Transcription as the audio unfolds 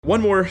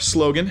One more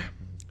slogan.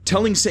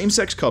 Telling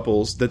same-sex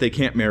couples that they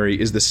can't marry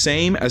is the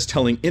same as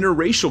telling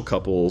interracial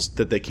couples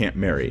that they can't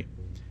marry.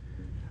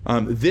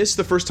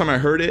 The first time I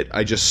heard it,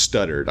 I just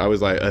stuttered. I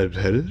was like, and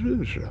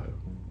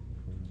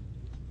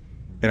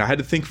I had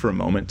to think for a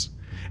moment.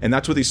 And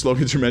that's what these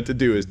slogans are meant to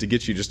do, is to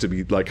get you just to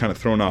be like kind of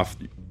thrown off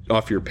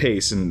your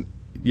pace, and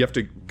you have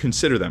to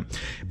consider them.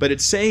 But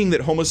it's saying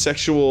that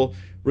homosexual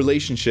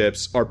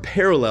relationships are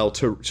parallel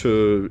to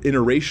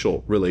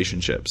interracial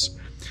relationships.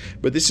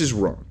 But this is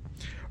wrong.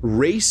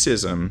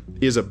 Racism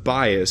is a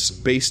bias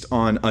based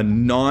on a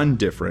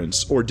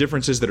non-difference, or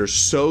differences that are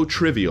so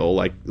trivial,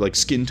 like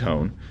skin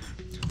tone,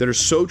 that are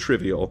so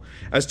trivial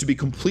as to be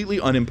completely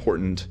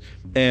unimportant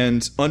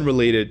and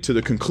unrelated to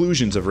the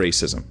conclusions of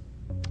racism.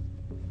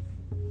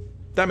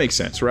 That makes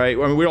sense, right?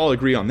 I mean, we all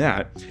agree on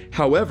that.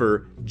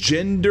 However,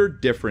 gender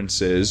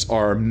differences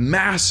are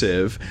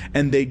massive,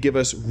 and they give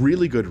us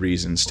really good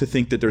reasons to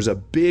think that there's a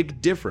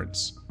big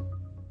difference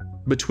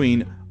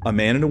between a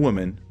man and a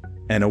woman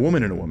and a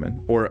woman and a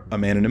woman, or a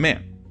man and a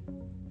man.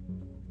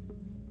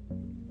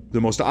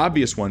 The most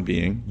obvious one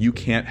being, you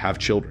can't have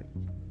children.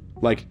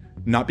 Like,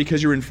 not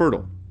because you're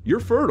infertile. You're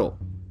fertile.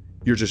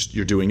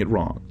 You're doing it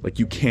wrong. Like,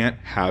 you can't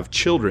have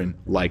children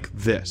like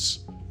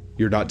this.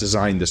 You're not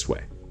designed this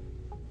way.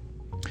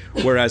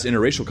 Whereas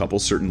interracial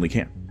couples certainly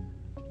can.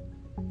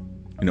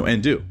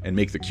 And do, and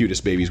make the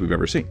cutest babies we've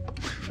ever seen.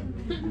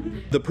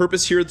 The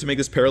purpose here to make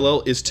this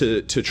parallel is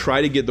to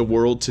try to get the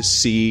world to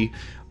see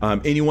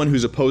anyone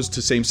who's opposed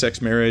to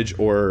same-sex marriage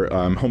or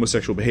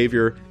homosexual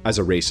behavior as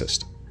a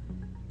racist.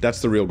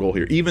 That's the real goal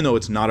here. Even though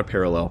it's not a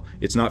parallel,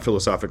 it's not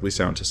philosophically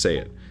sound to say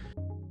it.